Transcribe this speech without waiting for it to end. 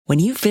When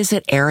you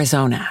visit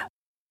Arizona,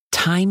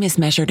 time is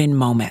measured in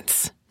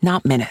moments,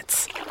 not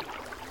minutes.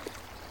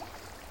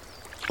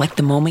 Like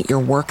the moment your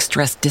work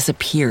stress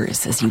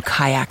disappears as you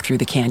kayak through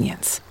the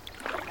canyons.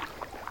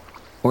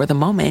 Or the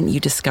moment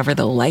you discover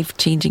the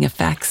life-changing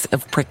effects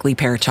of prickly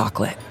pear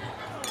chocolate.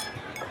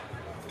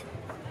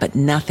 But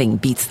nothing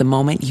beats the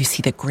moment you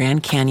see the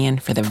Grand Canyon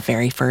for the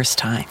very first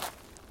time.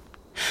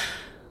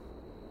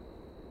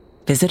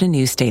 Visit a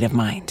new state of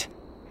mind.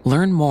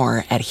 Learn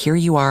more at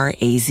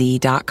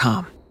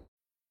hereyouareaz.com.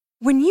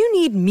 When you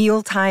need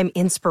mealtime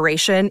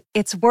inspiration,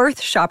 it's worth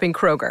shopping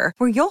Kroger,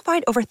 where you'll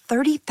find over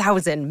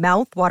 30,000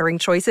 mouth-watering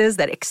choices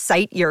that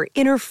excite your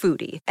inner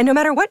foodie. And no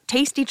matter what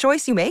tasty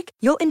choice you make,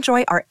 you'll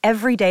enjoy our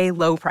everyday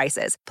low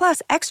prices,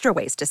 plus extra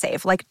ways to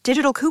save, like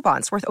digital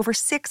coupons worth over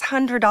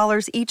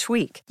 $600 each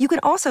week. You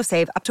can also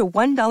save up to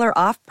 $1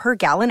 off per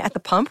gallon at the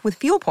pump with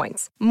fuel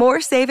points.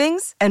 More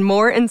savings and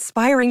more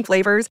inspiring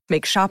flavors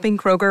make shopping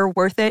Kroger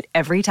worth it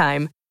every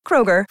time.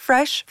 Kroger,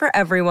 fresh for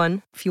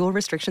everyone. Fuel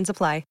restrictions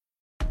apply.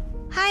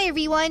 Hi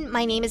everyone,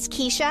 my name is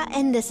Keisha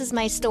and this is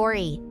my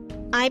story.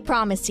 I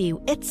promise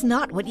you, it's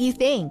not what you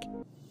think.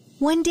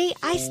 One day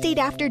I stayed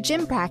after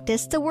gym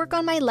practice to work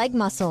on my leg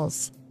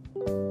muscles.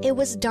 It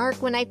was dark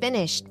when I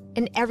finished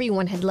and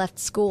everyone had left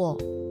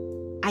school.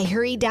 I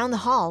hurried down the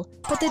hall,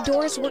 but the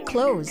doors were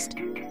closed.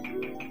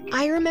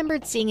 I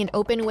remembered seeing an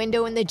open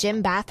window in the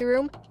gym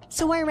bathroom,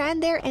 so I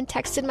ran there and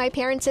texted my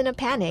parents in a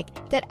panic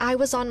that I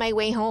was on my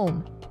way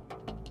home.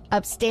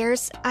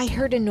 Upstairs, I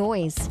heard a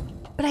noise.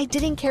 But I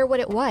didn't care what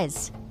it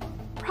was.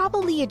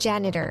 Probably a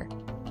janitor.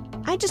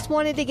 I just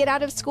wanted to get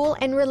out of school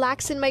and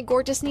relax in my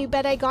gorgeous new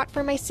bed I got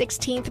for my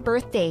 16th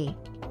birthday.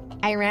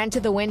 I ran to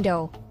the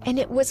window, and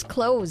it was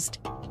closed.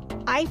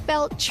 I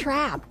felt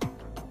trapped.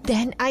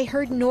 Then I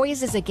heard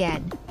noises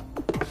again.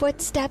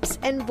 Footsteps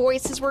and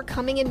voices were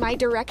coming in my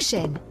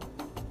direction.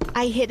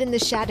 I hid in the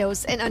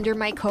shadows and under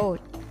my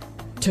coat.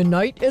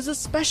 Tonight is a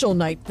special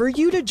night for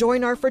you to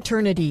join our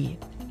fraternity.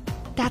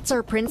 That's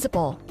our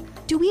principal.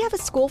 Do we have a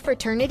school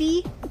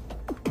fraternity?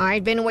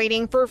 I've been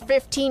waiting for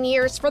 15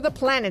 years for the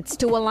planets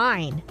to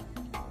align.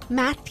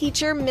 Math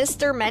teacher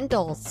Mr.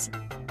 Mendels.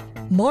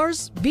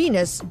 Mars,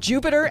 Venus,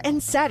 Jupiter,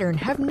 and Saturn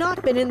have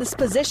not been in this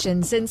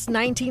position since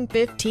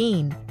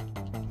 1915.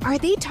 Are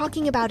they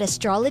talking about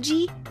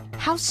astrology?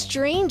 How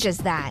strange is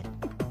that?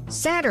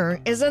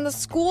 Saturn is in the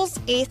school's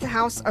 8th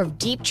house of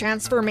deep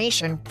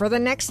transformation for the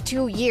next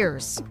 2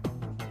 years.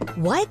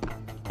 What?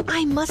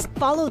 I must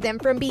follow them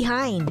from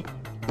behind.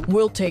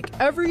 We'll take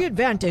every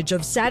advantage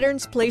of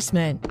Saturn's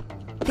placement.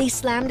 They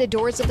slammed the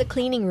doors of the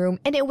cleaning room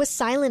and it was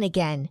silent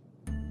again.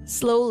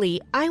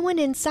 Slowly, I went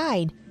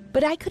inside,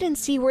 but I couldn't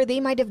see where they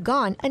might have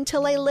gone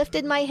until I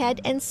lifted my head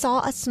and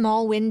saw a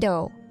small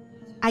window.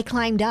 I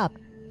climbed up,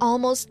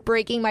 almost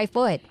breaking my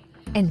foot,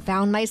 and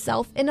found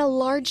myself in a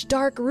large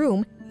dark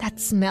room that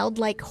smelled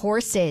like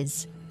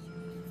horses.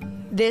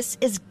 This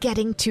is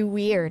getting too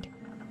weird.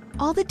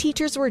 All the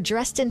teachers were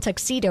dressed in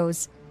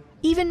tuxedos,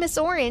 even Miss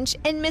Orange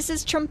and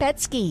Mrs.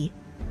 Trumpetsky.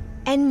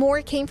 And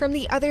more came from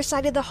the other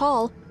side of the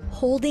hall,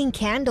 holding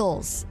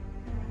candles.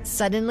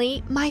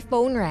 Suddenly, my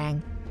phone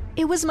rang.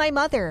 It was my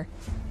mother.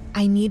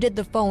 I muted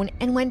the phone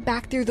and went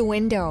back through the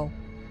window.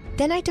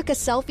 Then I took a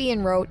selfie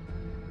and wrote,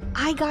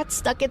 "I got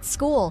stuck at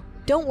school.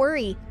 Don't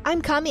worry,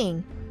 I'm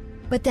coming."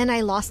 But then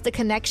I lost the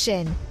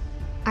connection.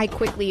 I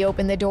quickly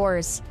opened the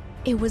doors.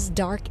 It was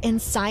dark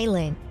and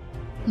silent.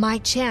 My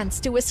chance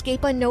to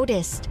escape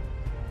unnoticed.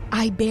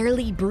 I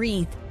barely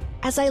breathed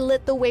as I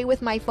lit the way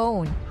with my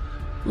phone.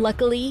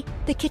 Luckily,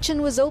 the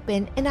kitchen was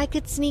open and I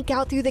could sneak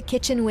out through the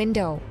kitchen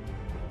window.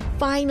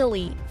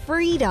 Finally,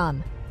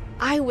 freedom!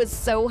 I was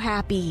so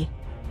happy.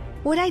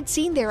 What I'd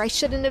seen there I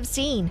shouldn't have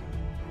seen.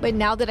 But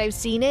now that I've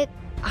seen it,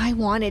 I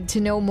wanted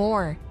to know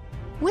more.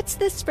 What's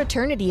this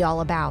fraternity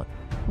all about?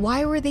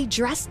 Why were they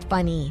dressed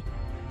funny?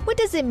 What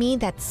does it mean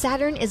that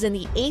Saturn is in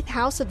the 8th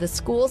house of the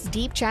school's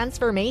deep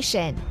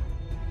transformation?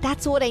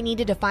 That's what I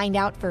needed to find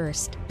out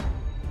first.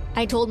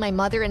 I told my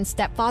mother and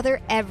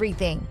stepfather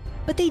everything,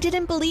 but they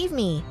didn't believe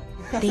me.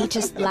 They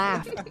just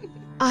laughed.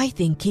 I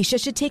think Keisha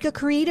should take a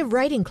creative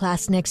writing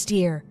class next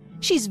year.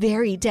 She's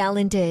very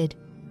talented.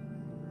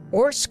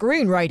 Or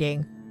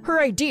screenwriting.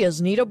 Her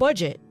ideas need a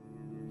budget.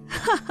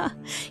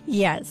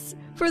 Yes,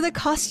 for the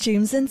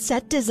costumes and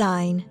set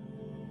design.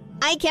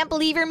 I can't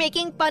believe you're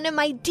making fun of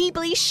my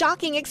deeply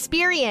shocking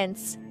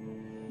experience.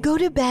 Go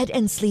to bed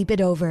and sleep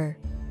it over.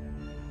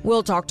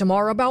 We'll talk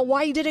tomorrow about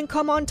why you didn't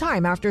come on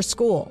time after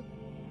school.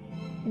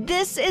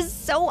 This is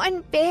so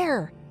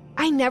unfair.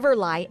 I never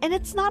lie, and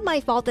it's not my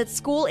fault that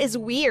school is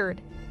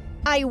weird.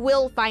 I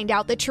will find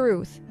out the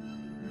truth.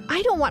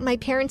 I don't want my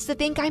parents to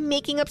think I'm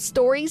making up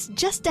stories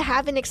just to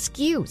have an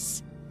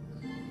excuse.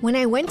 When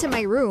I went to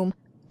my room,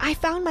 I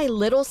found my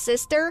little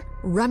sister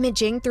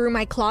rummaging through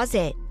my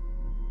closet.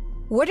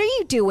 What are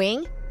you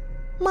doing?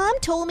 Mom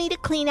told me to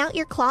clean out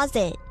your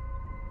closet.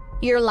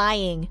 You're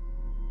lying.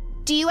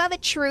 Do you have a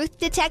truth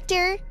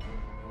detector?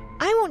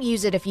 I won't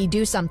use it if you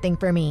do something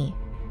for me.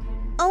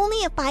 Only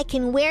if I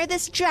can wear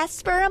this dress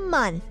for a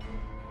month.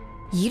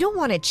 You don't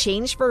want to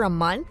change for a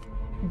month?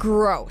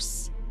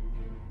 Gross.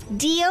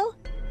 Deal?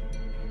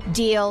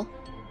 Deal.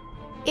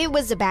 It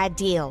was a bad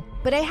deal,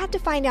 but I had to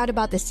find out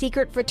about the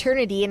secret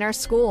fraternity in our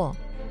school.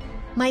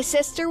 My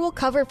sister will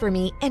cover for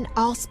me and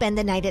I'll spend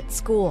the night at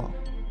school.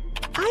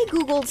 I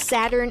googled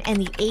Saturn and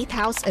the 8th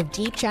house of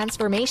deep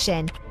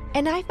transformation,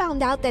 and I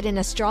found out that in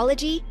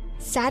astrology,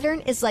 Saturn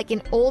is like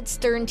an old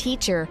stern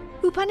teacher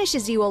who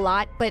punishes you a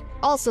lot but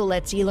also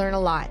lets you learn a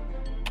lot.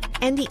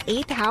 And the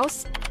 8th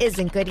house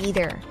isn't good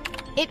either.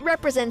 It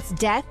represents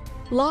death,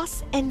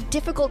 loss, and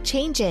difficult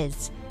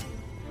changes.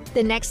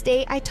 The next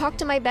day, I talked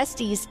to my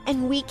besties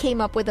and we came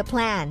up with a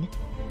plan.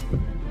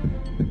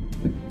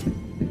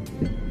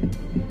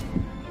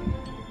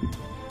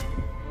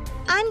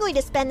 I'm going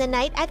to spend the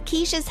night at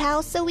Keisha's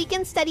house so we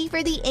can study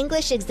for the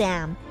English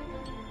exam.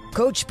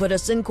 Coach put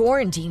us in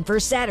quarantine for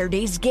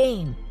Saturday's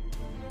game.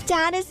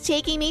 Dad is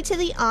taking me to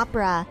the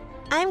opera.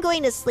 I'm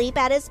going to sleep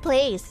at his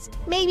place,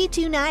 maybe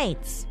 2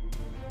 nights.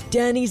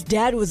 Danny's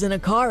dad was in a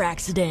car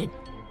accident.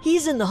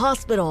 He's in the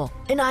hospital,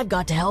 and I've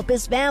got to help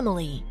his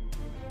family.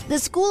 The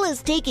school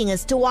is taking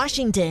us to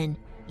Washington.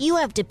 You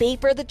have to pay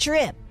for the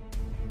trip.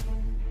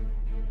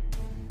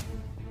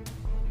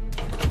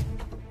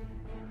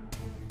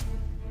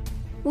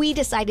 We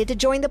decided to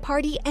join the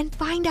party and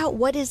find out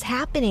what is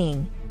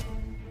happening.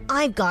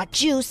 I've got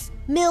juice,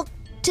 milk,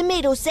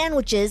 tomato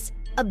sandwiches,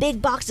 a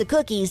big box of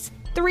cookies,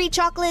 3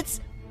 chocolates,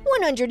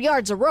 100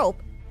 yards of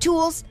rope,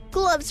 tools,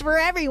 gloves for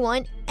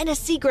everyone, and a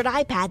secret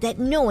iPad that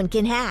no one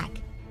can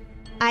hack.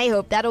 I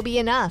hope that'll be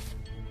enough.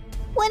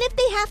 What if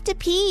they have to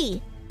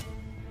pee?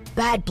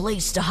 Bad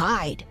place to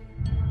hide.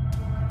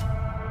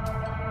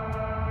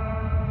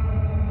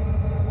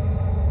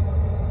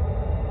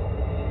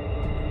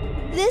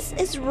 This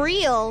is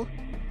real.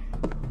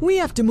 We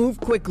have to move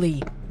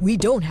quickly. We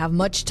don't have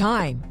much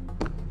time.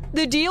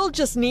 The deal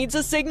just needs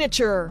a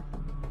signature.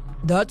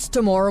 That's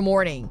tomorrow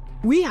morning.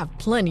 We have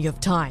plenty of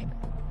time.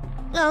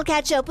 I'll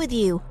catch up with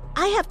you.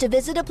 I have to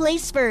visit a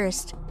place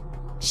first.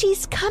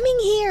 She's coming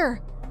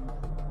here.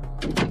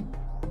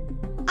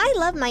 I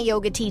love my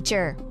yoga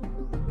teacher.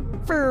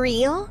 For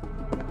real?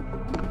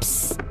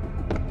 Psst.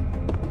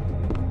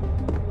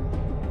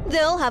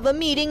 They'll have a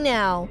meeting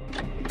now.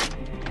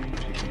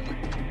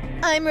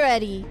 I'm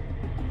ready.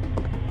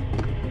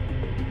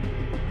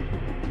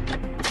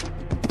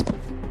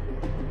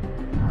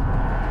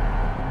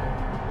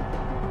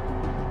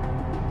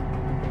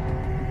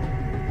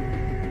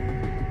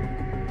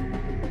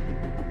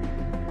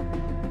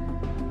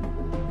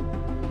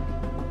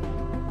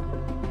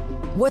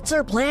 What's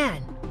our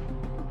plan?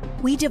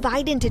 We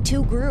divide into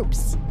 2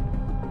 groups.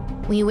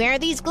 We wear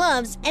these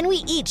gloves and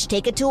we each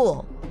take a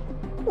tool.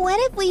 What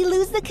if we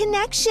lose the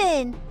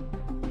connection?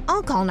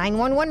 I'll call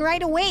 911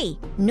 right away.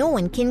 No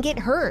one can get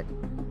hurt.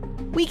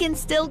 We can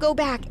still go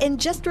back and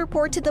just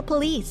report to the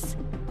police.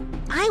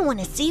 I want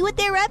to see what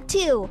they're up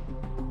to.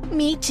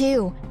 Me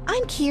too.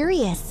 I'm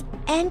curious.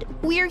 And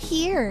we're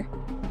here.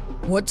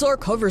 What's our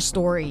cover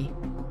story?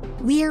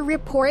 We're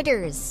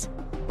reporters.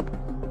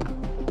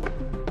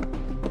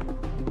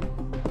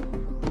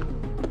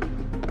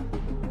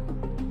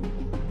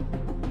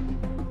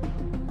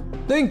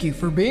 Thank you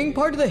for being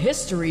part of the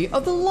history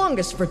of the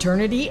longest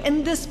fraternity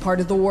in this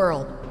part of the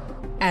world.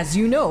 As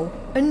you know,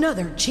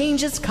 another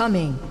change is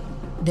coming.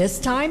 This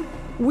time,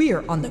 we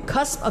are on the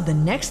cusp of the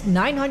next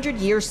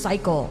 900-year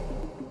cycle.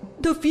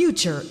 The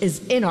future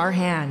is in our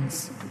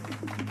hands.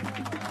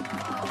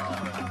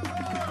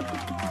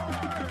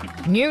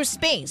 New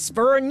space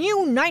for a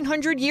new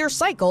 900-year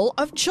cycle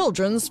of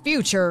children's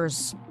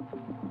futures.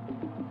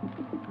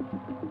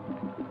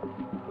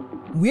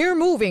 We're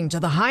moving to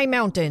the high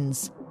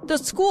mountains. The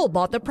school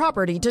bought the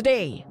property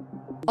today.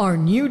 Our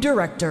new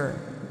director.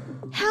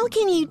 How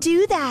can you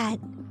do that?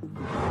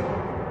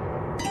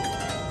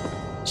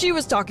 She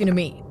was talking to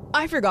me.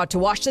 I forgot to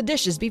wash the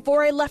dishes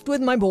before I left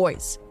with my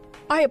boys.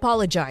 I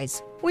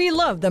apologize. We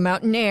love the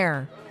mountain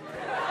air.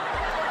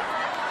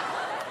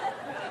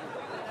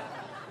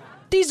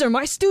 These are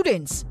my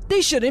students.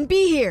 They shouldn't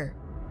be here.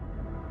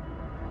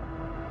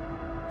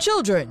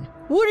 Children,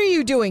 what are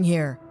you doing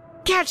here?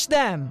 Catch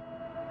them!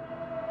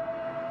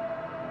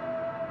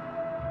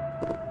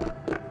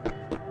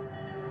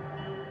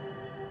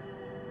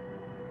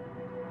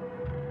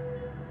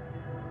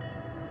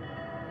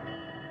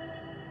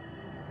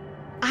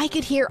 I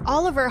could hear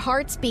all of our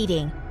hearts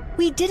beating.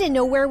 We didn't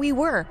know where we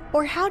were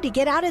or how to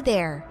get out of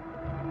there.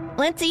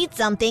 Let's eat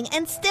something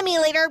and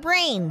stimulate our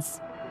brains.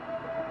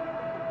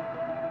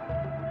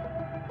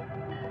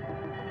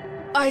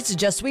 I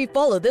suggest we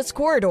follow this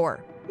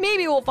corridor.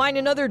 Maybe we'll find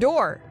another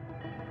door.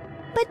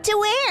 But to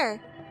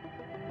where?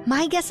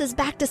 My guess is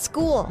back to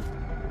school.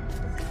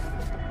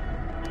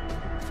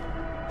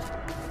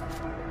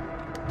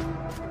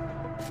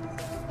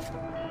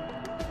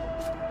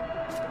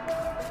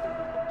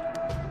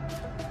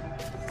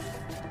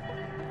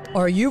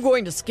 Are you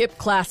going to skip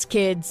class,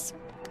 kids?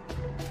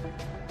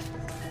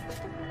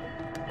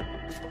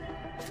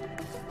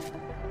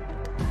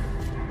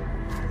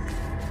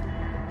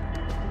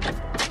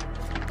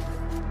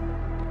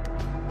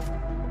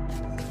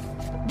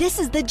 This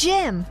is the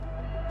gym.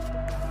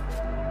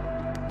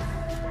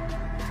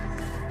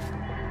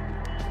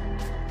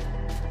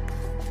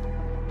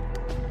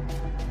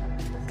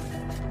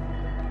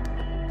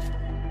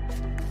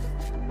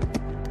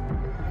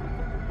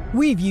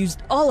 We've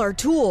used all our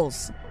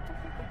tools.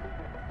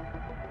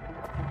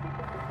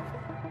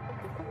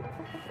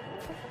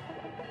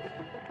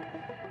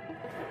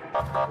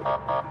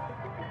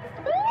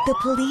 The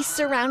police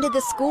surrounded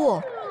the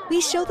school.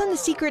 We showed them the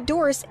secret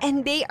doors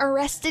and they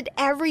arrested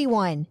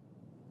everyone.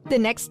 The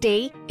next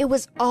day, it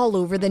was all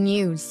over the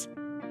news.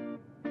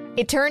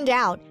 It turned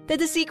out that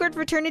the secret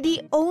fraternity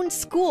owned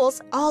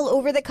schools all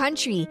over the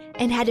country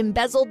and had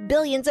embezzled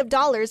billions of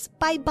dollars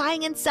by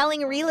buying and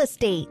selling real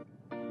estate.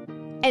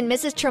 And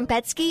Mrs.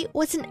 Trumpetsky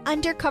was an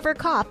undercover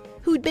cop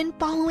who'd been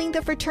following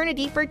the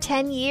fraternity for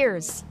 10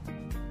 years.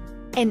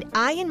 And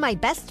I and my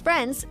best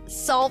friends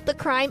solved the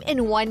crime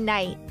in one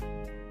night.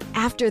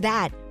 After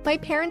that, my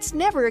parents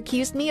never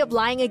accused me of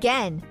lying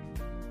again.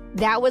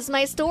 That was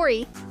my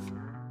story.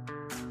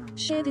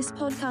 Share this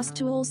podcast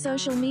to all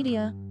social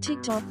media,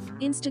 TikTok,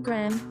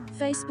 Instagram,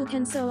 Facebook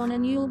and so on,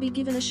 and you'll be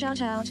given a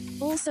shout out.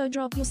 Also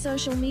drop your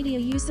social media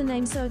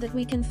username so that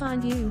we can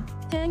find you.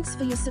 Thanks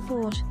for your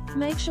support.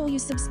 Make sure you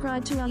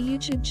subscribe to our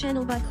YouTube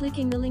channel by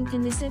clicking the link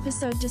in this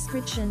episode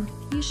description.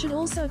 You should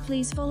also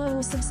please follow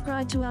or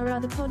subscribe to our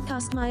other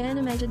podcast, My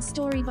Animated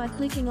Story, by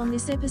clicking on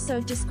this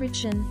episode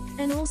description.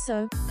 And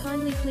also,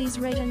 kindly please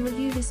rate and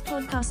review this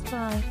podcast.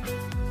 Bye.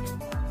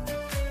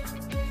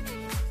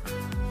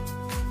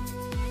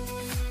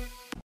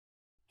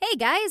 Hey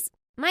guys,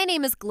 my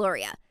name is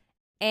Gloria,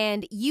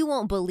 and you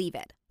won't believe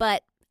it,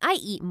 but I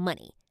eat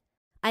money.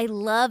 I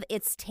love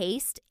its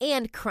taste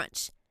and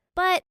crunch,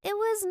 but it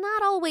was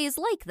not always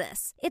like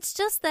this. It's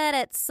just that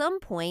at some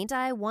point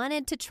I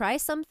wanted to try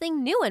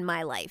something new in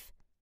my life.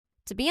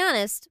 To be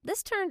honest,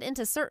 this turned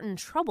into certain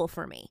trouble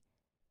for me.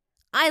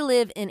 I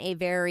live in a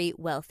very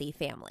wealthy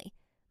family.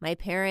 My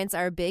parents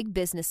are big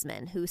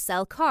businessmen who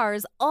sell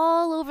cars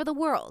all over the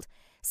world,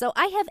 so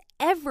I have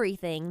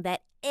everything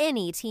that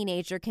any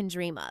teenager can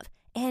dream of,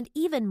 and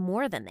even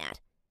more than that.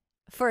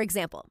 For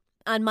example,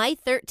 on my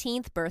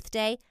 13th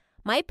birthday,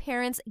 my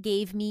parents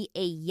gave me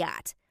a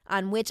yacht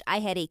on which I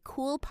had a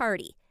cool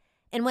party.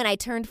 And when I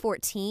turned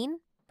 14,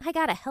 I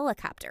got a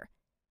helicopter.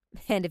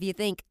 And if you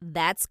think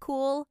that's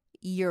cool,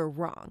 you're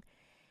wrong.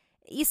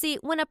 You see,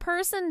 when a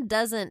person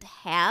doesn't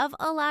have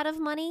a lot of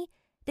money,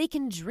 they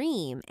can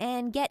dream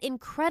and get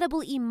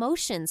incredible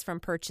emotions from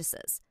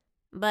purchases.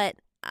 But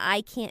I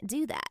can't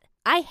do that.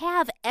 I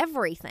have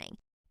everything.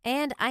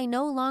 And I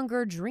no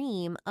longer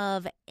dream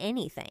of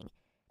anything.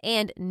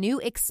 And new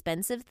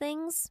expensive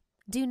things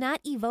do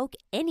not evoke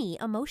any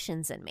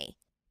emotions in me.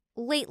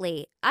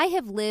 Lately, I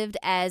have lived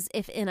as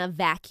if in a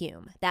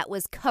vacuum that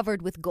was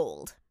covered with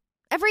gold.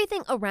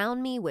 Everything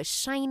around me was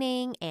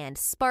shining and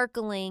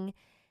sparkling,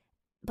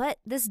 but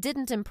this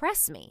didn't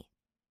impress me.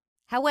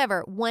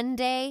 However, one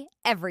day,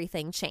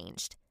 everything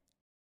changed.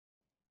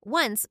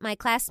 Once, my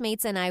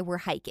classmates and I were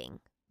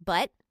hiking,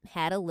 but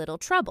had a little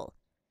trouble.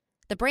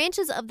 The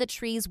branches of the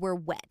trees were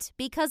wet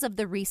because of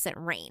the recent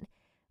rain,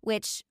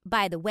 which,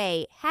 by the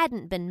way,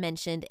 hadn't been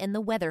mentioned in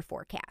the weather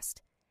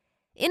forecast.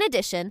 In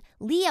addition,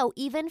 Leo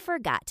even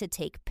forgot to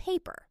take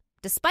paper,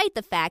 despite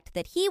the fact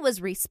that he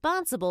was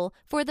responsible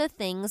for the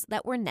things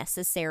that were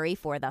necessary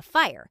for the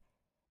fire.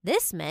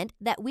 This meant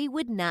that we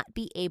would not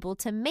be able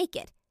to make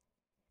it.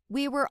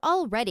 We were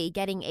already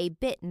getting a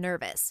bit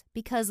nervous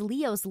because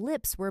Leo's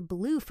lips were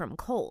blue from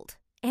cold,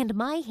 and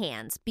my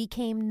hands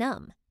became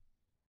numb.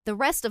 The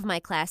rest of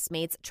my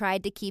classmates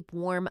tried to keep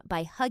warm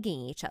by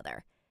hugging each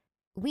other.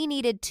 We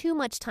needed too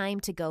much time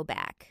to go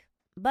back,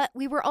 but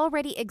we were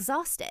already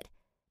exhausted,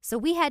 so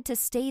we had to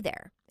stay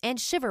there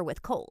and shiver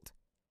with cold.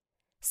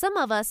 Some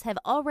of us have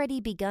already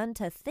begun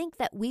to think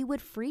that we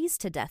would freeze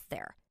to death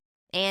there.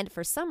 And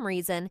for some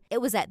reason,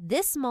 it was at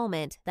this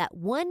moment that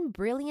one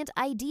brilliant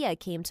idea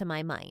came to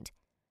my mind.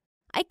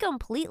 I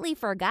completely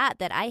forgot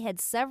that I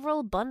had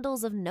several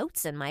bundles of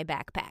notes in my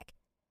backpack.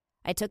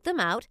 I took them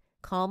out,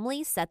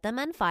 calmly set them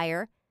on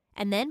fire,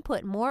 and then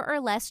put more or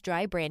less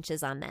dry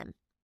branches on them.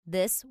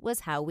 This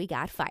was how we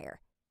got fire.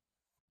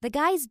 The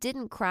guys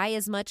didn't cry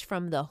as much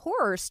from the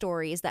horror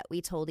stories that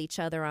we told each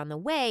other on the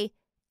way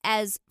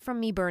as from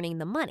me burning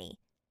the money.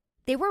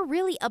 They were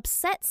really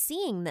upset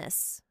seeing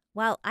this,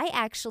 while I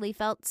actually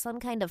felt some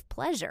kind of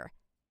pleasure.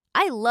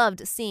 I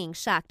loved seeing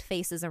shocked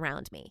faces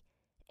around me,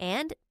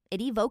 and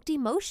it evoked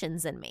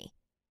emotions in me.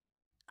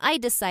 I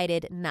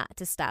decided not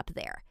to stop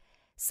there.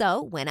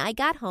 So when I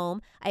got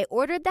home, I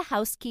ordered the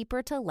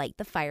housekeeper to light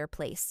the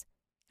fireplace.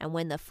 And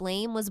when the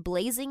flame was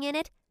blazing in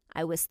it,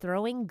 I was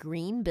throwing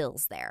green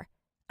bills there.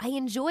 I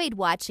enjoyed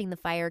watching the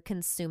fire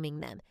consuming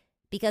them,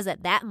 because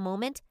at that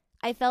moment,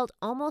 I felt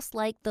almost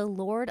like the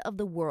Lord of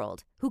the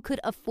world who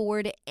could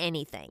afford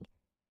anything.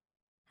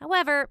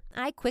 However,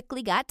 I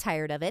quickly got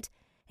tired of it,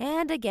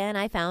 and again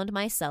I found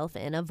myself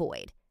in a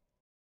void.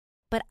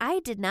 But I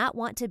did not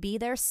want to be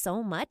there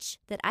so much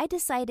that I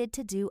decided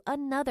to do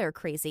another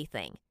crazy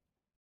thing.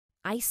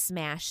 I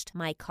smashed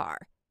my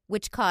car,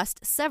 which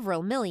cost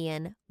several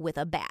million, with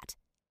a bat.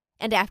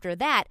 And after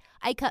that,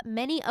 I cut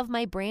many of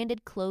my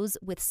branded clothes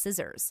with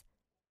scissors.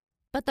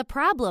 But the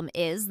problem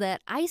is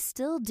that I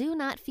still do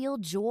not feel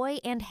joy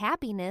and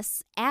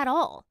happiness at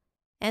all.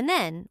 And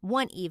then,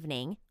 one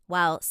evening,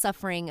 while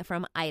suffering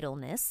from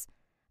idleness,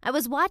 I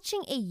was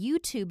watching a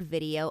YouTube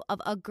video of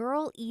a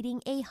girl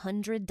eating a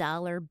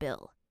 $100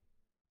 bill.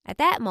 At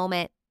that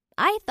moment,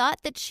 I thought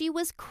that she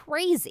was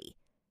crazy.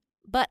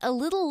 But a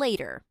little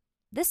later,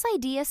 this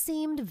idea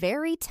seemed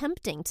very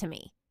tempting to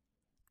me.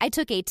 I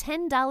took a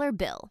 $10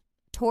 bill,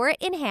 tore it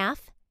in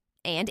half,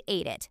 and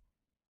ate it.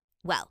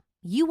 Well,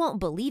 you won't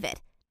believe it,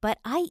 but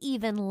I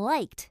even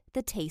liked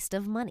the taste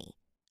of money.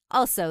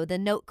 Also, the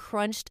note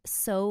crunched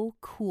so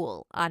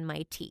cool on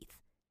my teeth.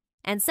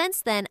 And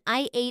since then,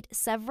 I ate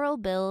several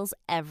bills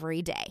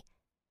every day.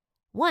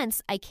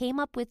 Once, I came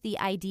up with the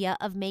idea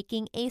of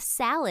making a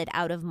salad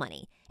out of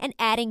money and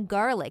adding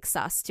garlic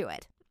sauce to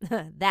it.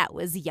 That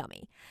was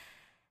yummy.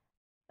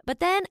 But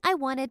then I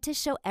wanted to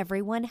show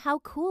everyone how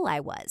cool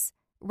I was.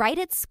 Right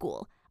at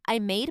school, I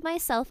made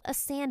myself a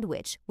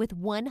sandwich with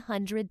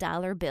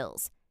 $100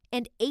 bills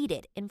and ate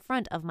it in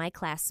front of my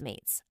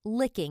classmates,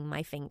 licking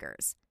my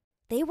fingers.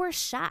 They were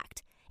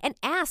shocked and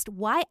asked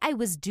why I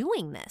was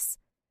doing this.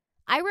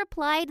 I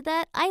replied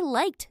that I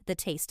liked the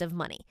taste of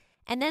money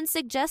and then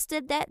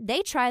suggested that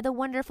they try the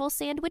wonderful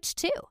sandwich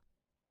too.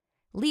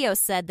 Leo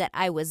said that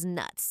I was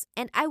nuts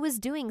and I was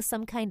doing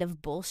some kind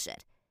of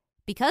bullshit.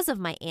 Because of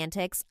my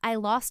antics, I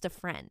lost a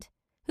friend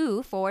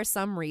who, for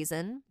some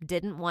reason,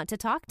 didn't want to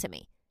talk to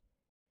me.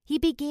 He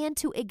began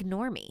to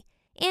ignore me,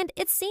 and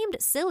it seemed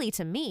silly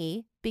to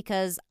me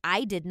because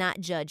I did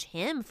not judge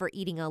him for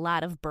eating a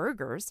lot of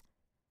burgers.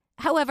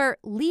 However,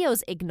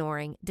 Leo's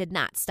ignoring did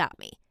not stop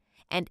me,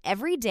 and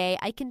every day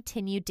I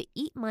continued to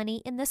eat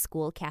money in the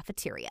school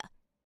cafeteria.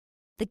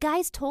 The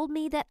guys told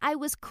me that I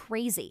was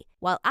crazy,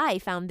 while I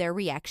found their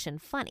reaction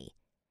funny.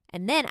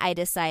 And then I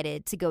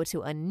decided to go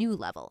to a new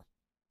level.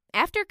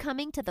 After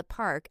coming to the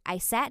park, I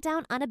sat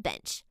down on a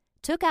bench,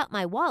 took out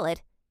my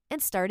wallet,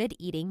 and started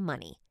eating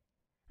money.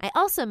 I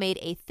also made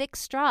a thick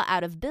straw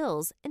out of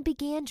bills and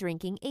began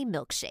drinking a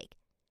milkshake.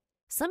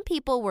 Some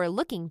people were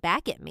looking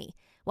back at me,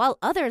 while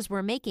others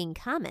were making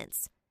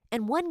comments.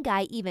 And one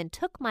guy even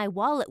took my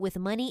wallet with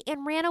money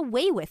and ran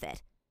away with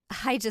it.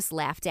 I just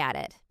laughed at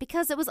it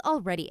because it was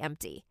already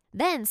empty.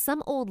 Then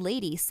some old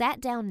lady sat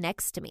down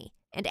next to me,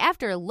 and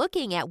after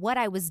looking at what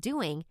I was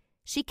doing,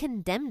 she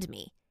condemned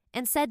me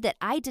and said that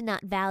I did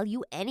not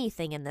value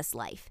anything in this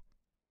life.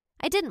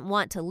 I didn't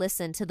want to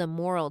listen to the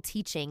moral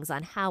teachings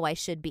on how I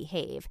should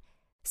behave,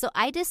 so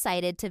I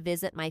decided to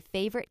visit my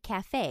favorite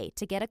cafe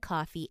to get a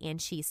coffee and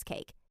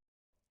cheesecake.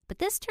 But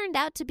this turned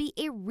out to be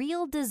a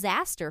real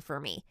disaster for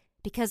me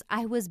because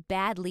I was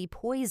badly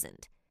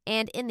poisoned,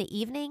 and in the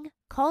evening,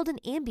 called an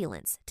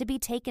ambulance to be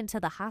taken to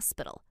the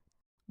hospital.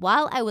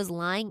 While I was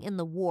lying in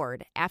the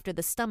ward after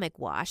the stomach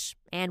wash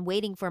and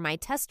waiting for my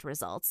test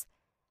results,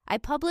 I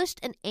published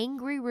an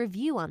angry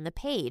review on the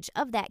page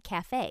of that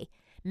cafe,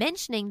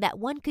 mentioning that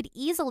one could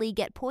easily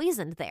get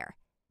poisoned there.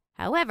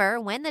 However,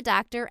 when the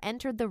doctor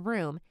entered the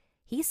room,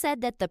 he said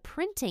that the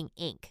printing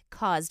ink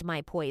caused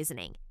my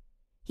poisoning.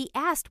 He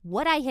asked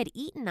what I had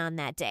eaten on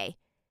that day,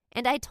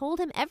 and I told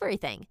him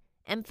everything,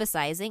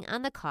 emphasizing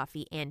on the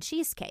coffee and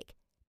cheesecake.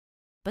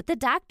 But the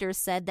doctor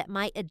said that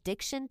my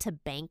addiction to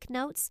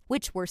banknotes,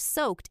 which were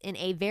soaked in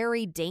a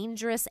very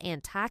dangerous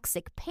and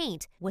toxic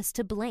paint, was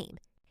to blame.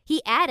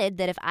 He added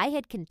that if I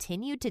had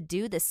continued to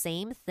do the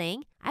same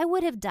thing, I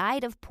would have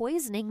died of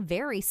poisoning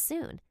very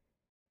soon.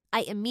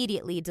 I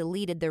immediately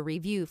deleted the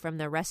review from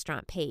the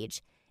restaurant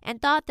page and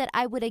thought that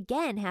I would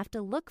again have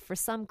to look for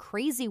some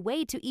crazy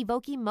way to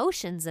evoke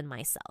emotions in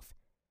myself.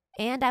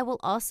 And I will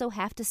also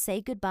have to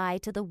say goodbye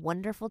to the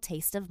wonderful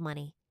taste of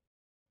money.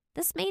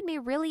 This made me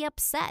really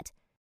upset.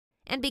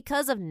 And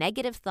because of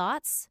negative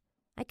thoughts,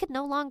 I could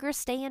no longer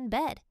stay in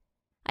bed.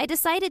 I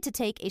decided to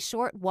take a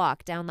short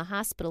walk down the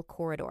hospital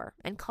corridor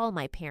and call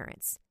my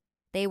parents.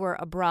 They were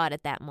abroad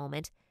at that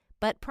moment,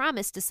 but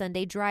promised to send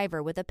a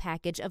driver with a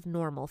package of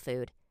normal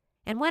food.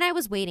 And when I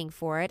was waiting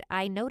for it,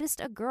 I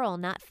noticed a girl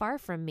not far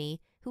from me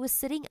who was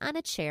sitting on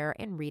a chair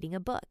and reading a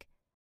book.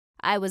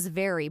 I was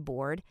very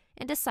bored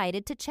and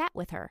decided to chat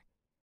with her.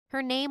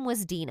 Her name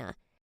was Dina,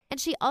 and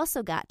she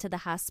also got to the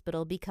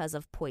hospital because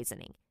of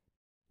poisoning.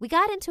 We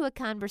got into a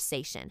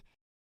conversation,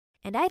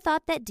 and I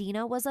thought that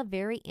Dina was a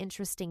very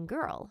interesting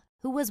girl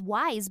who was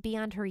wise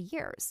beyond her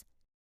years.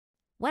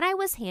 When I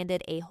was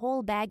handed a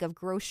whole bag of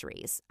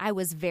groceries, I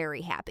was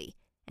very happy,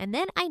 and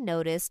then I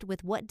noticed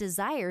with what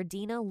desire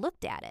Dina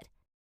looked at it.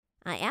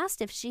 I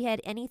asked if she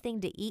had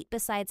anything to eat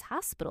besides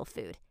hospital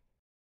food,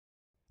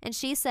 and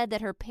she said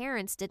that her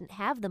parents didn't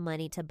have the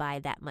money to buy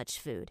that much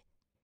food.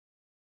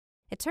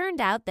 It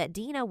turned out that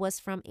Dina was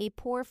from a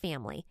poor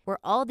family where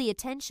all the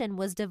attention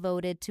was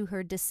devoted to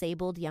her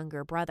disabled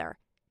younger brother.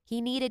 He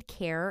needed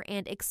care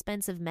and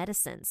expensive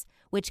medicines,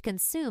 which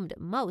consumed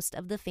most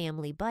of the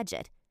family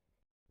budget.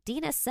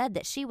 Dina said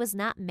that she was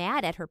not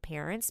mad at her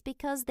parents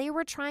because they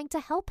were trying to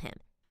help him.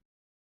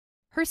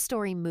 Her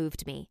story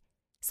moved me,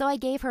 so I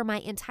gave her my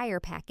entire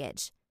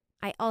package.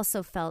 I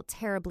also felt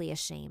terribly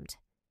ashamed.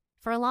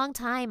 For a long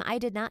time, I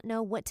did not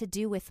know what to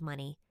do with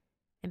money,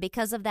 and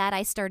because of that,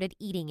 I started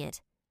eating it.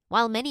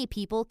 While many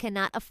people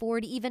cannot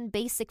afford even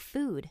basic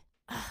food.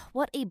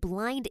 What a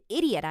blind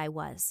idiot I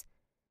was.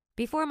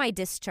 Before my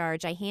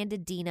discharge, I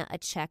handed Dina a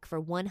check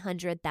for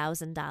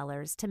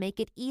 $100,000 to make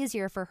it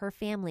easier for her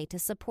family to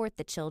support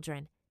the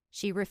children.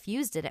 She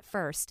refused it at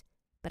first,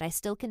 but I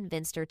still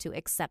convinced her to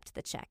accept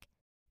the check.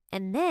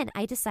 And then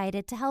I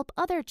decided to help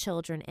other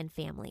children and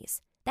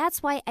families.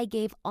 That's why I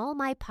gave all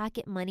my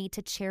pocket money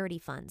to charity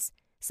funds,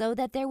 so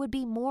that there would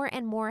be more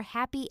and more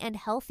happy and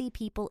healthy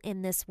people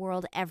in this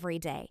world every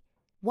day.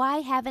 Why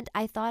haven't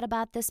I thought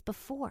about this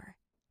before?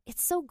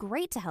 It's so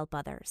great to help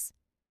others.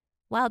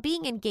 While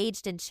being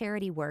engaged in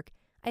charity work,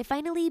 I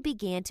finally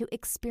began to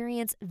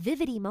experience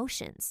vivid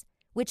emotions,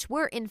 which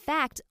were, in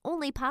fact,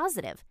 only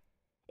positive.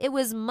 It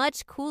was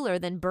much cooler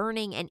than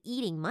burning and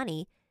eating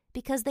money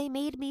because they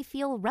made me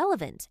feel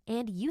relevant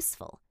and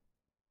useful.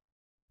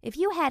 If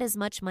you had as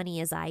much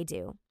money as I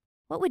do,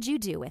 what would you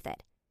do with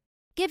it?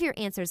 Give your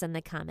answers in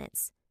the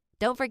comments.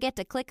 Don't forget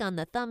to click on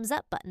the thumbs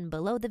up button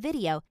below the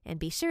video and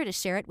be sure to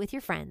share it with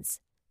your friends.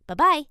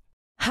 Bye-bye!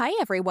 Hi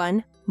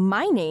everyone,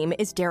 my name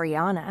is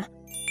Dariana.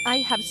 I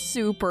have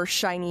super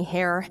shiny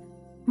hair.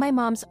 My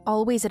mom's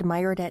always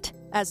admired it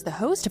as the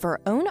host of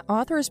her own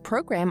author's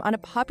program on a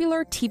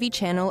popular TV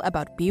channel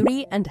about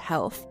beauty and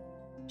health.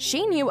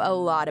 She knew a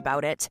lot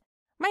about it.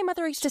 My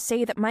mother used to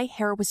say that my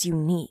hair was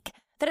unique,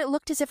 that it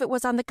looked as if it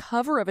was on the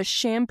cover of a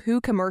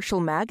shampoo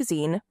commercial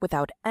magazine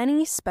without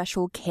any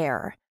special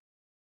care.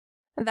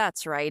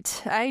 That's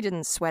right, I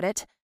didn't sweat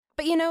it.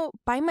 But you know,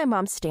 by my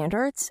mom's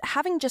standards,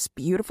 having just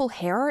beautiful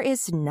hair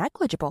is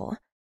negligible.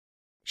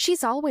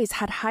 She's always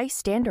had high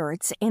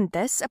standards, and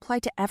this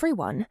applied to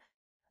everyone.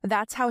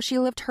 That's how she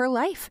lived her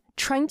life,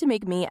 trying to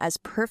make me as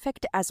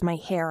perfect as my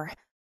hair.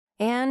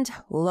 And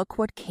look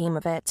what came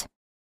of it.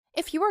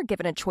 If you were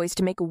given a choice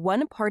to make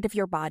one part of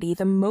your body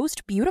the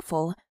most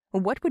beautiful,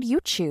 what would you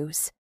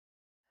choose?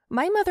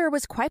 My mother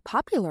was quite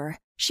popular.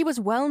 She was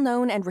well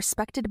known and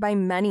respected by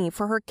many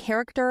for her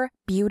character,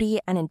 beauty,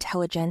 and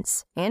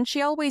intelligence, and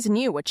she always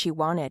knew what she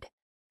wanted.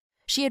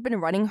 She had been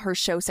running her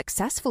show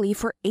successfully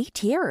for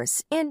 8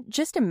 years, and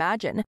just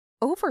imagine,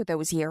 over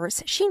those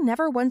years, she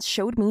never once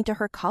showed me to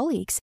her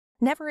colleagues,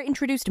 never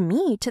introduced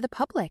me to the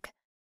public.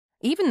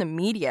 Even the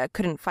media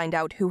couldn't find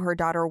out who her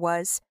daughter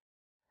was.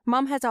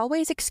 Mom has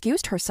always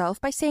excused herself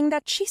by saying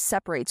that she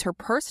separates her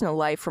personal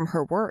life from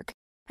her work,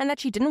 and that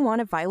she didn't want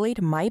to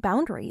violate my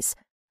boundaries.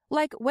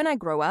 Like, when I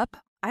grow up,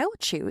 I'll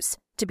choose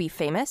to be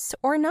famous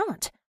or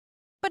not.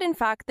 But in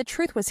fact, the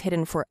truth was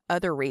hidden for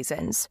other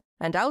reasons,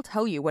 and I'll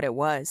tell you what it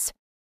was.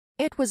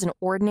 It was an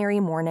ordinary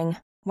morning,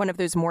 one of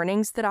those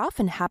mornings that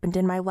often happened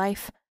in my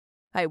life.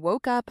 I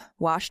woke up,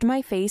 washed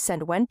my face,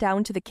 and went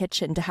down to the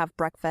kitchen to have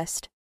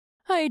breakfast.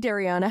 Hi,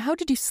 Dariana, how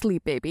did you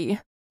sleep, baby?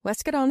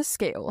 Let's get on the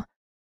scale.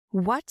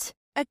 What?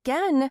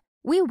 Again?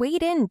 We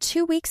weighed in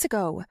 2 weeks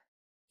ago.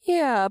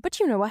 Yeah,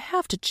 but you know I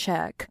have to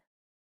check.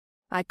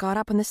 I got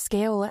up on the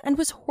scale and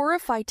was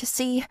horrified to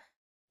see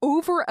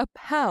over a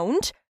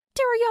pound.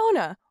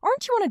 Dariana,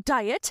 aren't you on a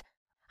diet?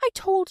 I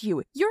told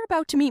you, you're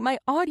about to meet my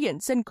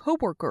audience and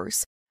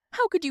coworkers.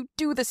 How could you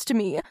do this to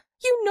me?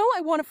 You know I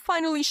want to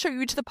finally show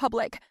you to the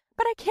public,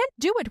 but I can't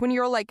do it when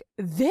you're like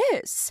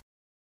this.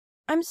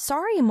 I'm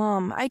sorry,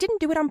 Mom. I didn't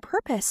do it on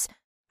purpose.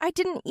 I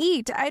didn't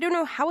eat. I don't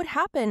know how it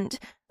happened.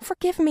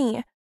 Forgive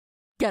me.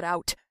 Get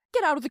out.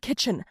 Get out of the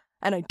kitchen.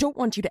 And I don't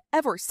want you to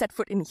ever set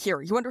foot in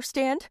here, you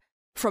understand?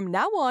 From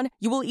now on,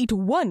 you will eat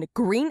 1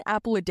 green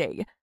apple a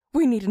day.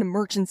 We need an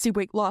emergency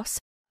weight loss.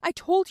 I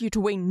told you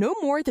to weigh no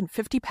more than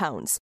 50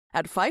 pounds.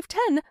 At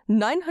 5'10",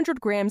 900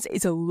 grams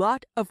is a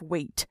lot of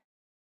weight.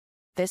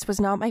 This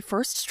was not my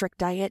first strict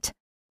diet.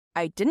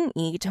 I didn't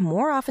eat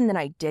more often than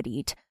I did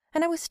eat,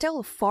 and I was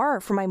still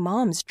far from my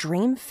mom's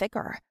dream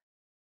figure.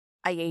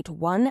 I ate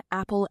 1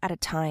 apple at a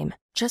time,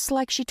 just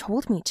like she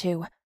told me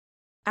to.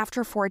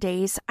 After 4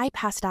 days, I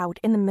passed out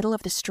in the middle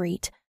of the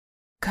street.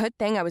 Good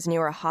thing I was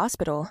near a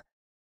hospital.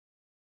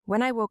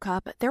 When I woke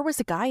up, there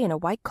was a guy in a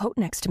white coat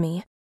next to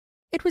me.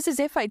 It was as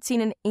if I'd seen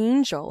an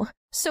angel,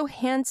 so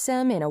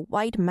handsome in a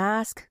white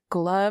mask,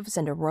 gloves,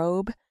 and a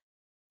robe.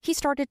 He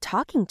started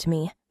talking to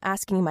me,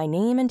 asking my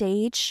name and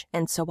age,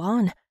 and so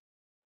on.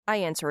 I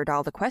answered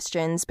all the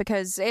questions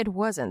because it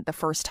wasn't the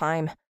first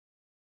time.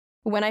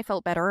 When I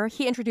felt better,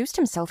 he introduced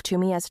himself to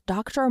me as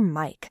Dr.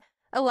 Mike,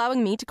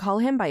 allowing me to call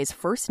him by his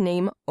first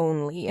name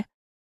only.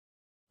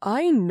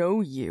 I know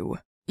you.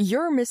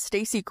 You're Miss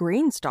Stacy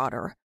Green's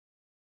daughter.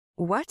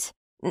 What?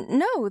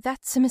 No,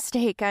 that's a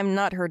mistake. I'm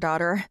not her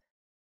daughter.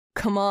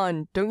 Come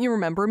on, don't you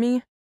remember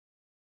me?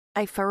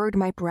 I furrowed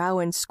my brow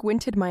and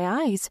squinted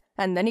my eyes,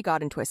 and then he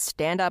got into a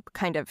stand-up,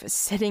 kind of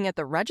sitting at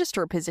the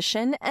register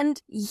position,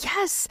 and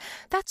yes,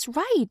 that's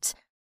right.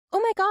 Oh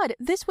my God,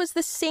 this was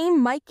the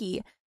same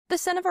Mikey, the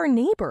son of our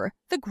neighbor,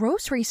 the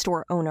grocery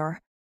store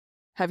owner.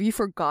 Have you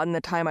forgotten the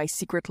time I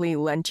secretly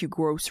lent you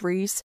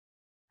groceries?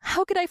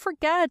 How could I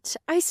forget?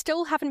 I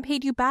still haven't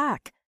paid you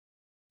back.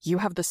 You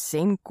have the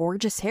same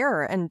gorgeous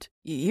hair, and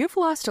you've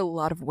lost a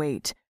lot of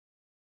weight.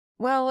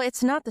 Well,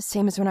 it's not the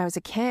same as when I was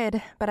a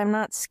kid, but I'm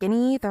not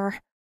skinny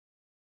either.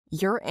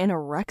 You're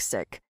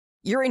anorexic.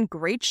 You're in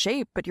great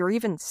shape, but you're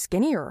even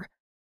skinnier.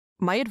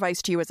 My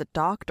advice to you as a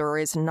doctor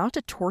is not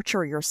to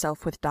torture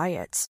yourself with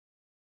diets.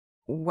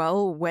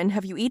 Well, when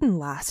have you eaten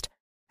last?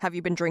 Have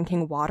you been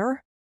drinking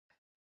water?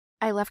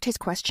 I left his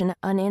question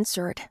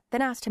unanswered,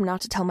 then asked him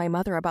not to tell my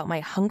mother about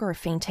my hunger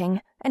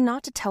fainting and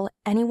not to tell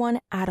anyone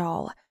at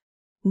all.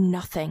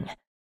 Nothing.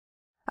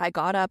 I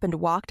got up and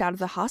walked out of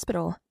the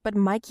hospital, but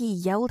Mikey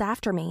yelled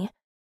after me.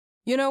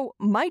 You know,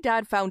 my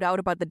dad found out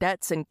about the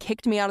debts and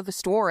kicked me out of the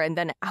store and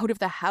then out of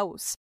the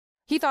house.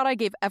 He thought I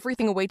gave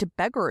everything away to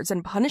beggars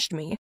and punished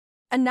me.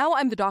 And now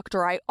I'm the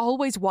doctor I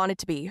always wanted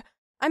to be.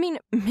 I mean,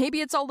 maybe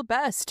it's all the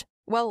best.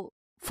 Well,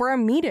 for a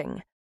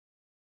meeting.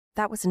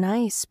 That was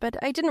nice, but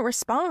I didn't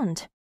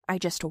respond. I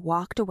just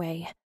walked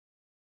away.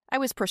 I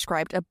was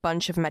prescribed a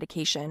bunch of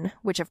medication,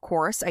 which of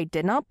course I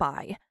did not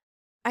buy.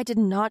 I did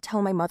not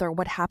tell my mother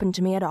what happened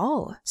to me at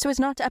all, so as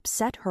not to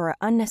upset her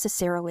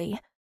unnecessarily.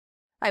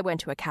 I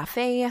went to a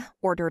cafe,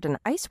 ordered an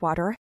ice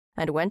water,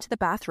 and went to the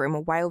bathroom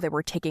while they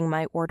were taking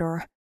my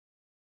order.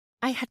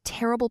 I had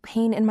terrible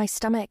pain in my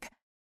stomach.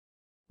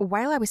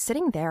 While I was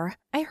sitting there,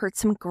 I heard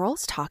some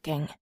girls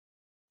talking.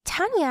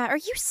 Tanya, are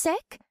you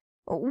sick?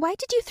 Why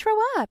did you throw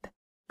up?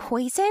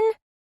 Poison?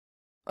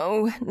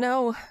 Oh,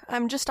 no,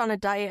 I'm just on a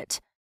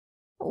diet.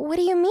 What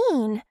do you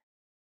mean?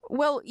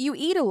 Well, you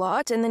eat a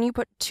lot and then you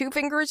put 2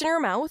 fingers in your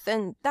mouth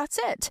and that's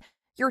it.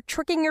 You're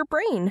tricking your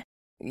brain.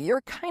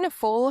 You're kind of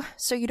full,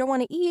 so you don't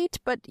want to eat,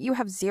 but you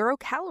have 0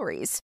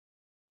 calories.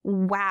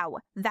 Wow,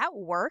 that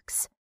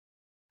works.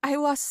 I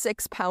lost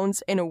 6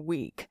 pounds in a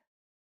week.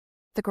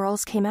 The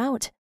girls came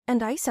out,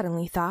 and I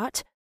suddenly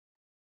thought,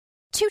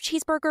 2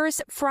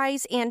 cheeseburgers,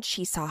 fries, and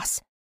cheese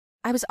sauce.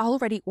 I was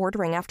already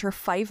ordering after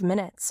 5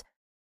 minutes.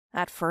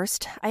 At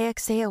first, I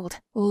exhaled,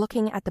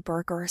 looking at the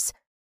burgers.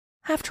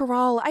 After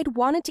all, I'd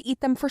wanted to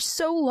eat them for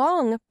so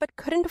long, but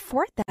couldn't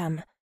afford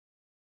them.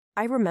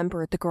 I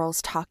remembered the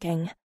girls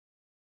talking.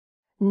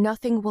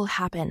 Nothing will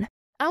happen.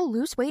 I'll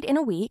lose weight in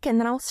a week and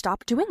then I'll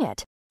stop doing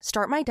it,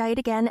 start my diet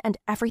again, and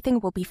everything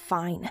will be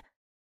fine.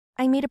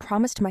 I made a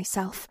promise to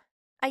myself.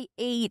 I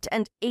ate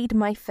and ate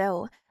my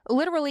fill,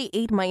 literally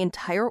ate my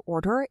entire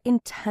order in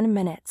 10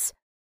 minutes.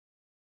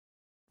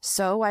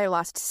 So I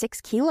lost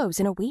 6 kilos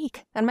in a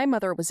week, and my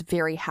mother was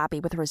very happy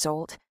with the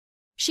result.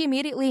 She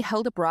immediately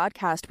held a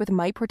broadcast with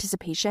my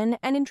participation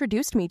and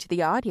introduced me to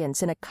the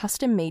audience in a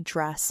custom-made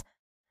dress.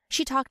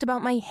 She talked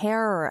about my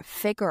hair,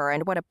 figure,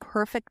 and what a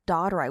perfect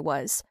daughter I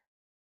was.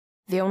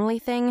 The only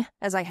thing,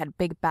 as I had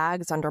big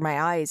bags under my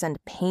eyes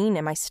and pain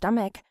in my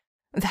stomach,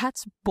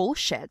 that's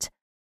bullshit.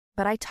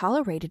 But I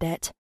tolerated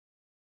it.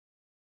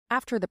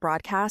 After the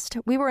broadcast,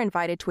 we were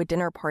invited to a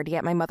dinner party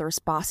at my mother's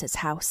boss's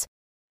house.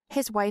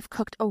 His wife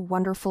cooked a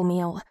wonderful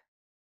meal.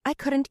 I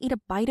couldn't eat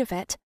a bite of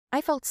it. I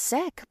felt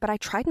sick, but I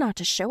tried not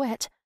to show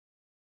it.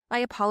 I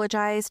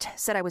apologized,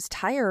 said I was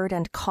tired,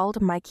 and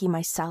called Mikey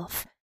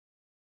myself.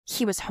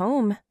 He was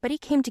home, but he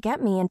came to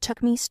get me and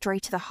took me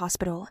straight to the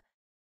hospital.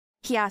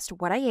 He asked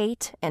what I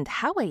ate and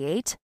how I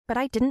ate, but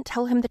I didn't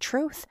tell him the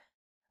truth.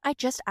 I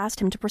just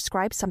asked him to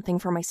prescribe something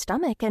for my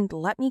stomach and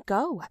let me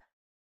go.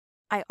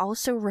 I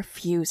also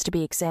refused to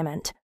be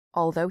examined,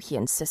 although he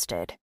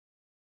insisted.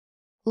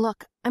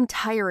 Look, I'm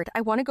tired.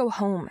 I want to go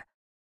home.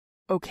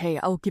 Okay,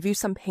 I'll give you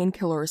some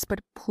painkillers, but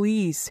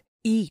please,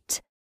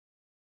 eat.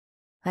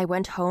 I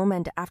went home,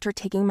 and after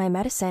taking my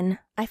medicine,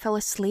 I fell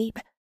asleep.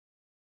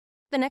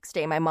 The next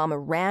day, my mom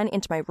ran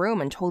into my room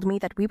and told me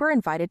that we were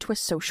invited to a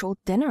social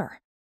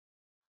dinner.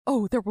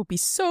 Oh, there will be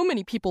so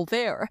many people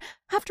there.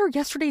 After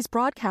yesterday's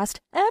broadcast,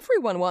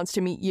 everyone wants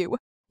to meet you.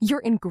 You're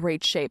in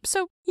great shape,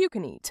 so you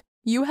can eat.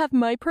 You have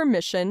my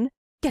permission.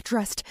 Get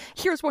dressed.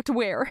 Here's what to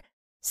wear,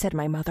 said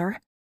my mother.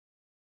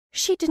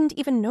 She didn't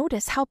even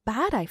notice how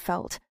bad I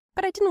felt,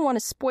 but I didn't want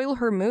to spoil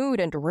her mood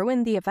and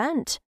ruin the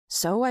event,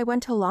 so I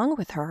went along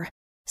with her,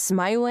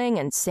 smiling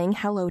and saying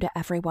hello to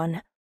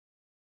everyone.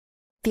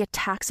 The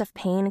attacks of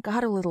pain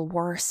got a little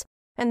worse,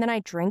 and then I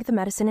drank the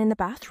medicine in the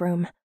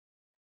bathroom.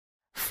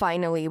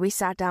 Finally, we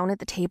sat down at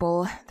the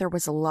table. There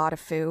was a lot of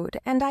food,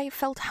 and I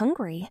felt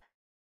hungry.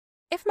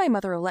 If my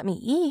mother let me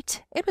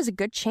eat, it was a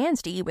good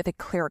chance to eat with a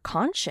clear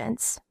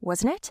conscience,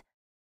 wasn't it?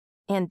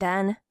 And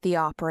then the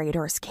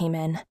operators came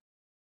in.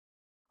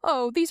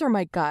 Oh, these are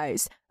my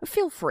guys.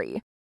 Feel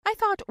free. I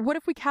thought, what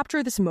if we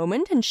capture this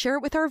moment and share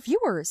it with our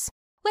viewers?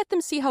 Let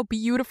them see how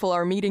beautiful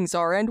our meetings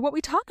are and what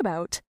we talk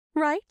about,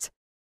 right?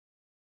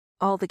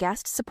 All the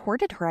guests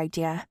supported her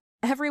idea.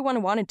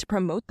 Everyone wanted to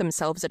promote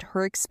themselves at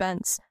her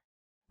expense.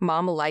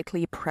 Mom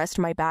lightly pressed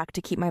my back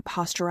to keep my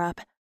posture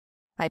up.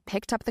 I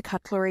picked up the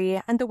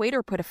cutlery, and the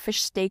waiter put a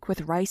fish steak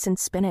with rice and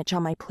spinach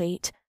on my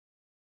plate.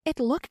 It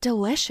looked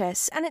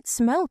delicious, and it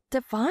smelled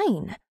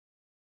divine.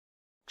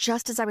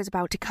 Just as I was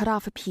about to cut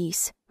off a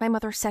piece, my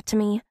mother said to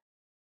me,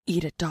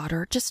 "Eat it,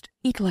 daughter. Just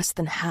eat less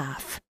than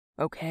half,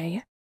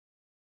 okay?"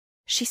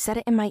 She said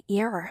it in my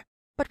ear,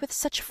 but with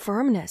such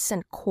firmness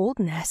and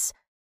coldness.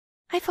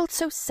 I felt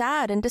so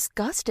sad and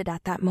disgusted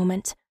at that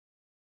moment.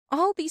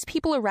 All these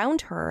people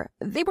around her,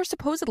 they were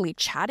supposedly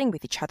chatting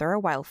with each other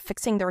while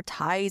fixing their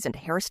ties and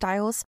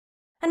hairstyles.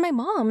 And my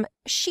mom,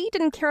 she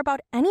didn't care about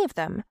any of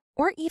them,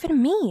 or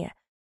even me.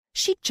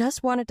 She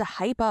just wanted to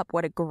hype up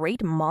what a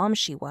great mom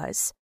she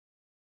was.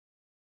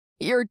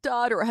 Your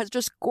daughter has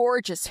just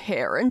gorgeous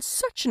hair and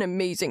such an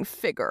amazing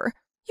figure.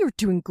 You're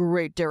doing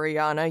great,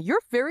 Dariana.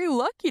 You're very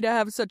lucky to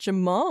have such a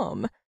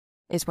mom,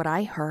 is what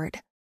I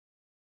heard.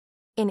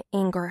 In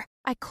anger,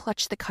 I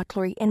clutched the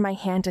cutlery in my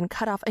hand and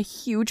cut off a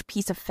huge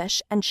piece of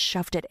fish and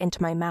shoved it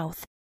into my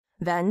mouth,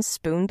 then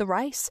spooned the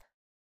rice.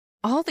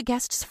 All the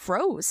guests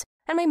froze,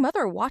 and my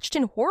mother watched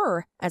in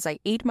horror as I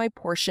ate my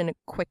portion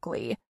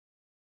quickly.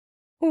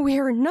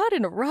 We're not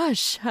in a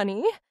rush,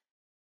 honey.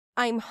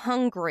 I'm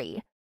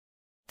hungry.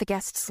 The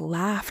guests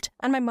laughed,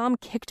 and my mom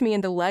kicked me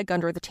in the leg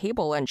under the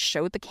table and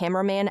showed the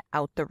cameraman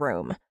out the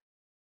room.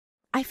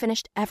 I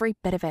finished every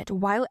bit of it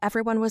while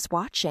everyone was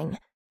watching.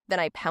 Then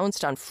I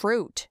pounced on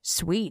fruit,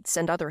 sweets,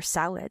 and other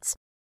salads.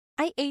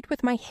 I ate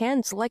with my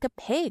hands like a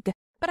pig,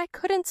 but I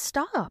couldn't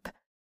stop.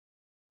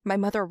 My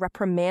mother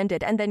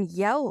reprimanded and then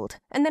yelled,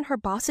 and then her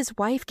boss's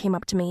wife came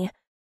up to me.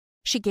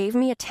 She gave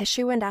me a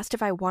tissue and asked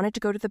if I wanted to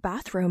go to the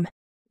bathroom,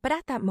 but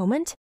at that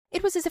moment,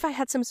 it was as if I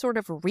had some sort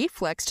of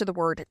reflex to the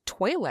word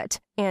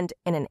toilet, and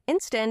in an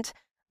instant,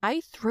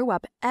 I threw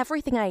up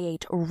everything I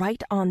ate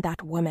right on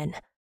that woman.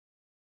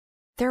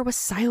 There was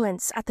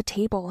silence at the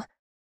table.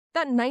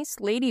 That nice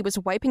lady was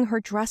wiping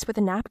her dress with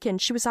a napkin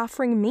she was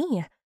offering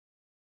me.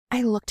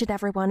 I looked at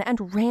everyone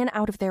and ran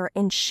out of there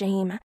in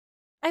shame.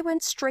 I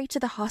went straight to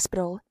the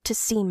hospital to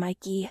see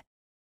Mikey.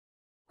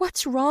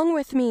 What's wrong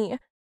with me?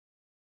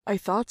 I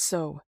thought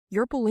so.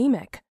 You're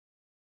bulimic.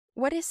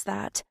 What is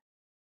that?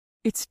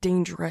 It's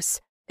dangerous.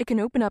 It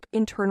can open up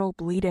internal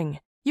bleeding.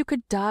 You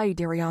could die,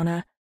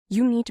 Dariana.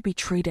 You need to be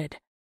treated.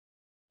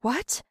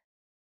 What?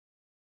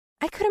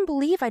 I couldn't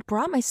believe I'd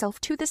brought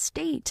myself to this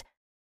state.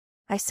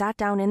 I sat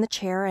down in the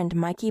chair and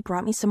Mikey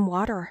brought me some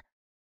water.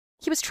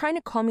 He was trying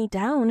to calm me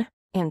down,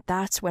 and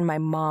that's when my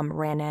mom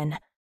ran in.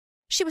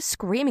 She was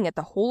screaming at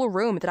the whole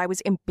room that I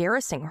was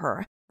embarrassing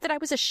her, that I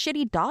was a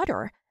shitty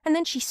daughter, and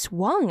then she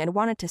swung and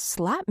wanted to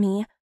slap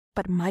me,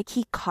 but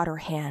Mikey caught her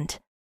hand.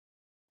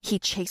 He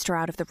chased her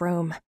out of the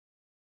room.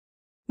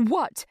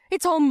 What?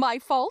 It's all my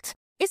fault?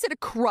 Is it a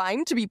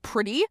crime to be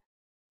pretty?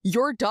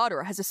 Your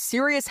daughter has a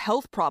serious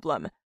health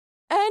problem.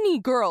 Any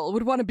girl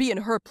would want to be in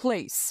her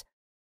place.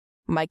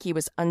 Mikey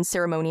was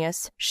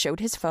unceremonious,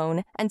 showed his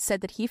phone, and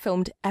said that he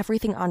filmed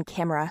everything on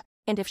camera,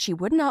 and if she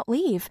would not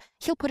leave,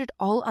 he'll put it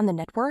all on the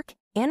network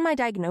and my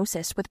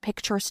diagnosis with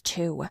pictures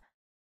too.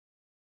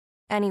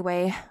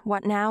 Anyway,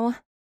 what now?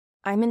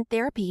 I'm in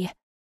therapy.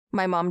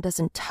 My mom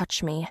doesn't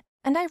touch me,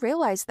 and I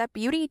realize that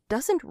beauty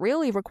doesn't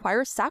really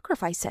require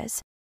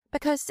sacrifices,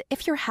 because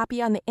if you're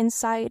happy on the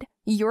inside,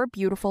 you're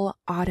beautiful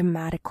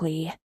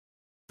automatically.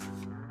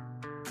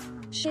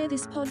 Share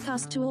this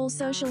podcast to all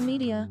social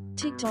media,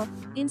 TikTok,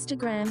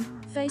 Instagram,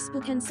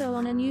 Facebook and so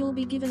on, and you'll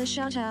be given a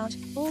shout out.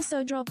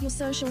 Also drop your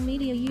social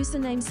media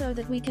username so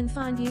that we can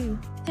find you.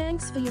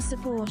 Thanks for your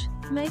support.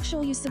 Make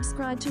sure you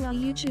subscribe to our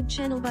YouTube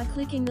channel by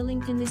clicking the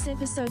link in this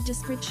episode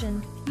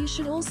description. You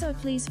should also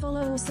please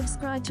follow or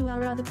subscribe to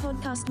our other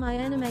podcast, My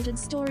Animated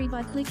Story,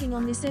 by clicking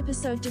on this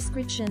episode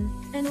description.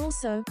 And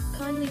also,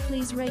 kindly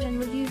please rate and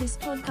review this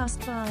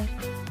podcast. Bye.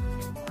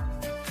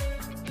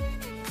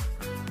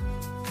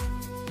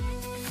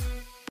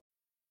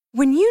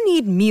 When you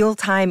need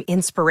mealtime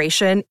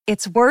inspiration,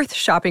 it's worth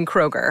shopping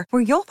Kroger,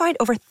 where you'll find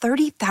over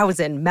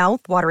 30,000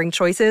 mouth-watering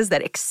choices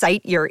that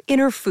excite your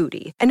inner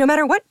foodie. And no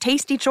matter what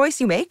tasty choice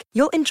you make,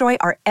 you'll enjoy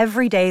our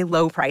everyday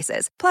low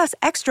prices, plus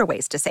extra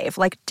ways to save,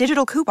 like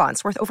digital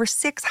coupons worth over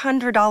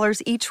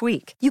 $600 each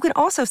week. You can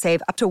also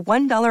save up to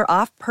 $1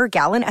 off per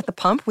gallon at the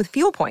pump with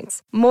fuel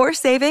points. More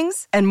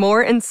savings and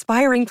more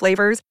inspiring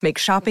flavors make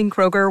shopping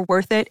Kroger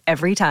worth it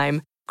every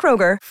time.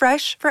 Kroger,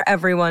 fresh for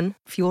everyone.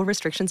 Fuel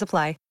restrictions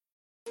apply.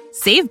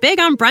 Save big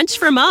on brunch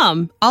for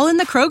mom, all in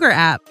the Kroger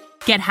app.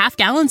 Get half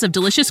gallons of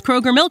delicious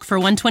Kroger milk for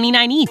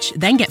 $1.29 each.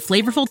 Then get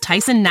flavorful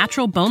Tyson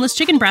natural boneless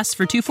chicken breasts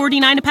for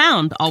 $2.49 a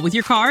pound, all with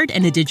your card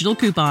and a digital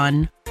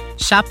coupon.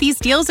 Shop these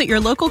deals at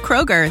your local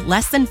Kroger,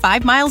 less than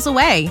 5 miles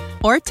away.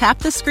 Or tap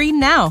the screen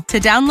now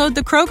to download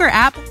the Kroger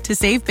app to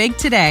save big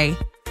today.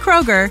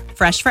 Kroger,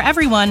 fresh for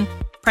everyone.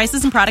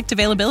 Prices and product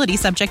availability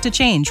subject to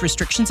change.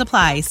 Restrictions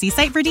apply. See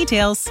site for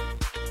details.